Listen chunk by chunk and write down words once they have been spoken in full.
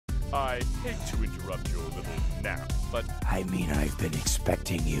I hate to interrupt your little nap, but... I mean, I've been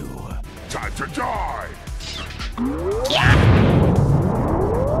expecting you. Time to die!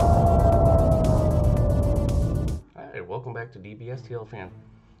 Alright, welcome back to dbstlfan.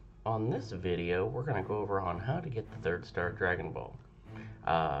 On this video, we're going to go over on how to get the 3rd star Dragon Ball.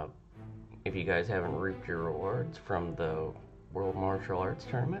 If you guys haven't reaped your rewards from the World Martial Arts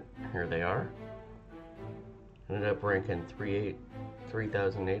Tournament, here they are. Ended up ranking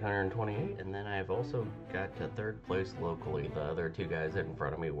 3,828, and then I've also got to 3rd place locally. The other 2 guys in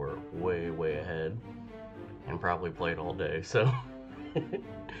front of me were way ahead and probably played all day, so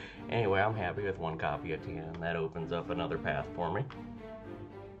anyway, I'm happy with 1 copy at the end. That opens up another path for me.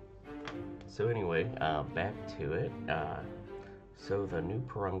 So anyway, back to it. So the new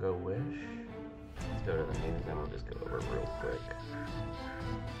Porunga Wish, let's go to the news and we'll just go over it real quick.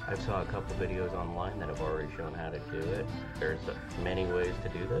 I saw a couple videos online that have already shown how to do it. There's many ways to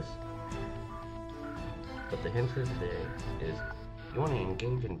do this. But the hint for today is you want to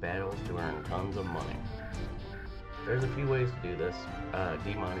engage in battles to earn tons of money. There's a few ways to do this.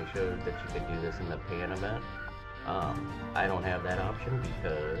 Dmonty showed that you could do this in the pan event. I don't have that option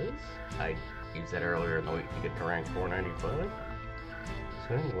because I used that earlier in the week to get to rank 495.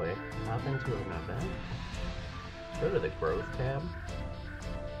 So anyway, hop into an event, go to the growth tab,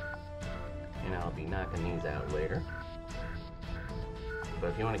 and I'll be knocking these out later. But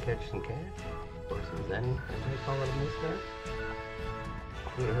if you want to catch some cash, or some zen, as they call it in this game,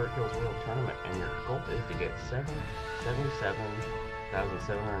 go to Hercules World Tournament, and your goal is to get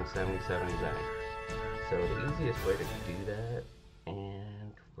 77,777 zen. So the easiest way to do that,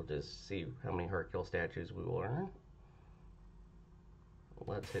 and we'll just see how many Hercule statues we will earn.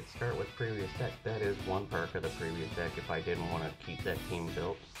 Let's hit start with previous deck. That is 1 perk of the previous deck. If I didn't want to keep that team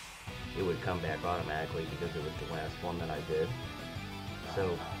built, it would come back automatically because it was the last one that I did.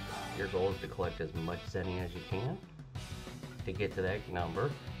 So your goal is to collect as much zenny as you can to get to that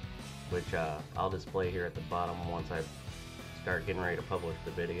number, which I'll display here at the bottom once I start getting ready to publish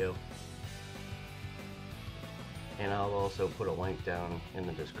the video. And I'll also put a link down in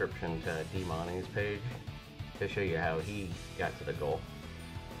the description to Dmonty's page to show you how he got to the goal.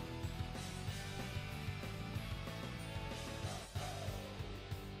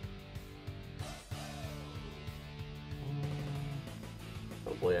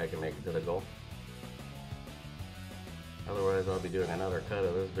 Hopefully I can make it to the goal. Otherwise I'll be doing another cut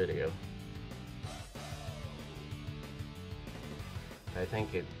of this video. I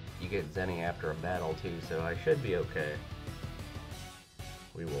think you get zenny after a battle too, so I should be okay.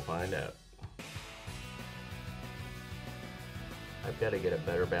 We will find out. I've got to get a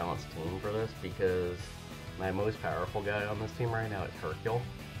better balanced team for this because my most powerful guy on this team right now is Hercule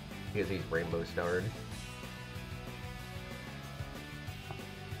because he's rainbow starred.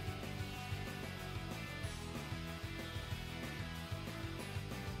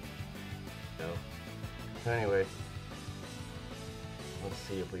 So anyway, let's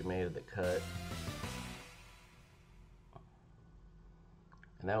see if we made the cut.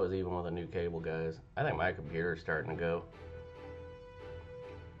 And that was even with the new cable, guys. I think my computer's starting to go.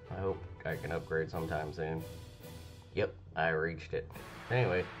 I hope I can upgrade sometime soon. Yep, I reached it.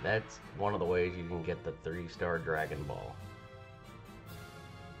 Anyway, that's one of the ways you can get the 3-star Dragon Ball.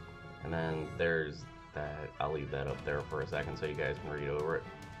 And then there's that. I'll leave that up there for a second so you guys can read over it.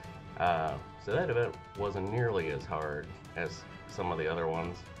 So that event wasn't nearly as hard as some of the other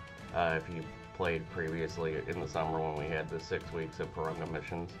ones. If you played previously in the summer when we had the 6 weeks of Porunga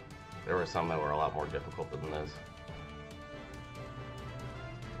missions, there were some that were a lot more difficult than this.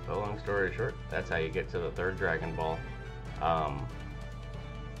 So long story short, that's how you get to the 3rd Dragon Ball. I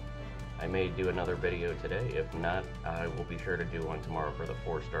may do another video today. If not, I will be sure to do one tomorrow for the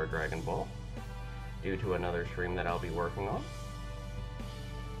 4-star Dragon Ball, due to another stream that I'll be working on.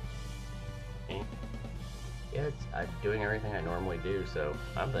 Yeah, I'm doing everything I normally do, so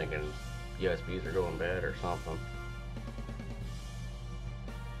I'm thinking USBs are going bad or something.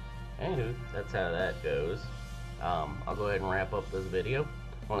 Anywho, that's how that goes. I'll go ahead and wrap up this video.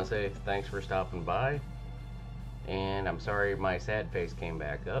 I want to say thanks for stopping by, and I'm sorry my sad face came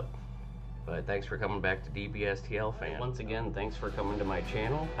back up, but thanks for coming back to dbstlfan. Once again, thanks for coming to my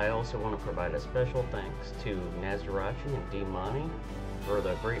channel. I also want to provide a special thanks to Nasdorachi and Dmonty for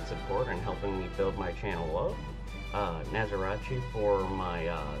the great support and helping me build my channel up. Nasdorachi for my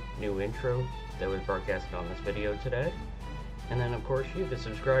new intro that was broadcasted on this video today. And then of course you, the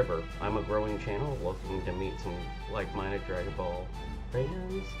subscriber. I'm a growing channel looking to meet some like-minded Dragon Ball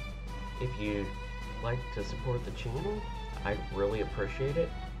fans. If you'd like to support the channel, I'd really appreciate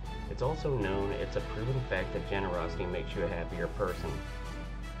it. It's also known, it's a proven fact that generosity makes you a happier person.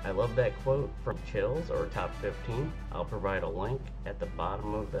 I love that quote from Chills, or Top 15. I'll provide a link at the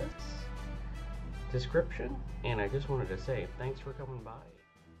bottom of this description. And I just wanted to say thanks for coming by.